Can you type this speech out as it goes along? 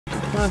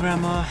Hi,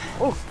 Grandma.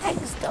 Oh,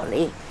 thanks,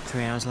 Dolly.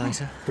 3 hours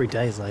later. 3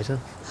 days later.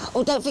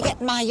 Oh, don't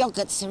forget my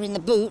yoghurts are in the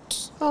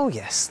boot. Oh,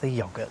 yes, the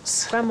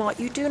yoghurts. Grandma,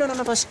 you do know none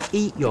of us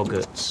eat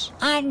yoghurts.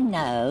 I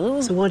know.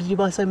 So why did you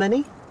buy so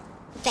many?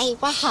 They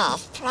were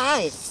half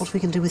price. What are we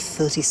going to do with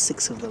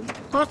 36 of them?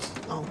 What?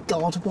 Oh,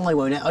 God, why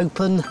won't it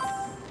open?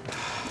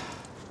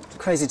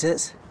 Crazy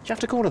Tits? Do you have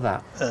to call her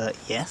that?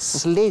 Yes.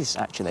 It's Liz,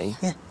 actually.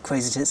 Yeah,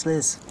 Crazy Tits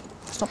Liz.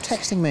 Stop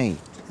texting me.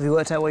 Have you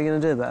worked out what you're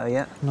going to do about her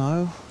yet?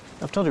 No.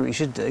 I've told her what you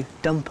should do.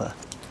 Dump her.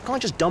 I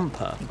can't just dump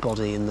her.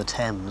 Body in the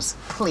Thames.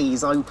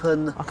 Please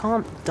open. I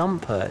can't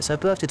dump her. It's her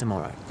birthday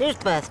tomorrow. Whose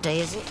birthday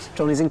is it?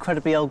 Johnny's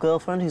incredibly old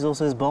girlfriend, who's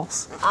also his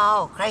boss.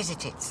 Oh, Crazy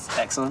Tits.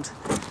 Excellent.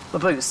 My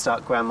boot's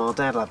stuck, Grandma.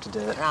 Dad'll have to do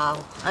it.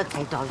 Oh,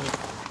 OK, Dolly.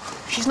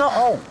 She's not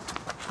old.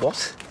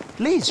 What?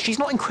 Liz, she's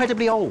not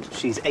incredibly old.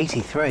 She's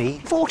 83.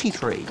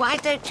 43. Why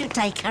don't you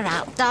take her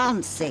out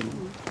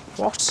dancing?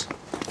 What?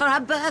 For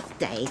her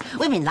birthday.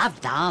 Women love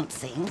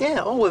dancing. Yeah,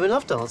 all women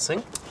love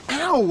dancing.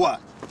 Ow!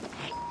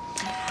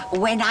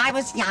 When I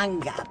was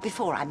younger,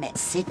 before I met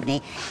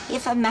Sydney,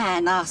 if a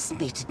man asked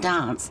me to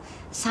dance,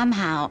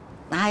 somehow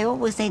I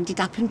always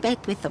ended up in bed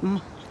with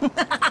them. Hi,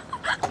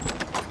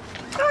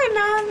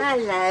 Mum.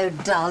 Hello,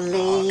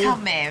 Dolly. Oh,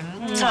 come in.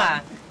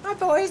 Mwah. Hi,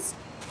 boys.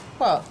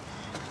 What?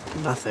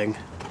 Nothing.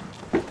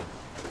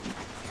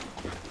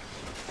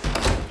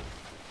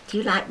 Do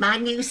you like my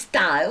new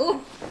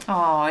style?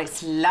 Oh,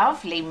 it's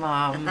lovely,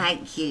 Mum.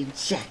 Thank you,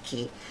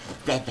 Jackie.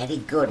 They're very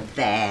good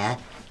there.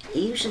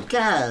 You should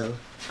go.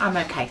 I'm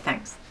OK,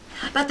 thanks.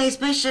 But they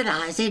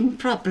specialise in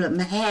problem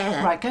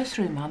hair. Right, go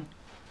through, Mum.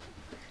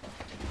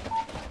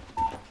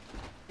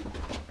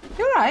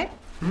 You all right?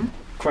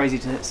 Crazy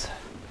Tits.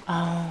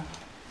 Oh,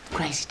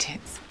 Crazy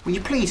Tits. Will you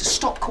please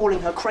stop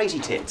calling her Crazy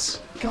Tits?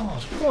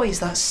 God, what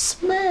is that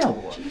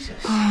smell? Jesus.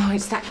 Oh,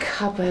 it's that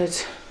cupboard.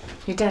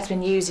 Your dad's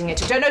been using it.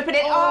 Don't open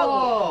it.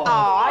 Oh,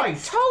 I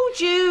told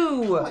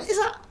you. Is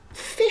that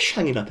fish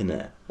hanging up in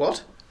there?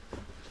 What?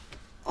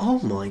 Oh,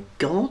 my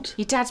God.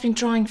 Your dad's been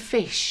drying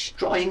fish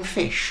Drying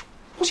fish.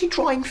 What's he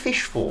drying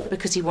fish for?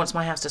 because he wants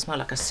my house to smell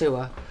like a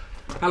sewer.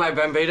 Hello,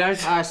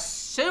 Bambinos. A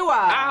sewer?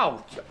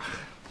 Ow!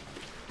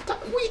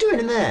 What are you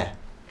doing in there?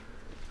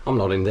 I'm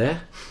not in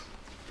there.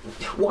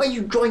 Why are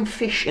you drying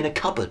fish in a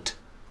cupboard?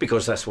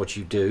 Because that's what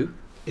you do.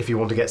 If you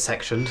want to get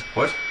sectioned.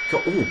 What?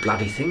 Got all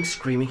bloody things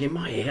screaming in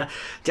my ear.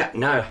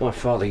 No, my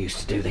father used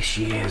to do this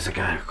years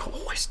ago.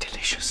 Oh, it's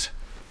delicious.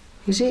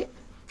 Is it?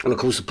 And of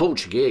course the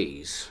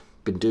Portuguese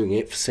been doing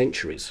it for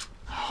centuries.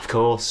 Of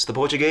course, the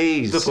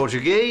Portuguese. The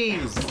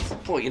Portuguese!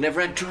 What, you never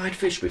had dried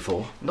fish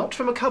before? Not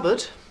from a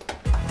cupboard.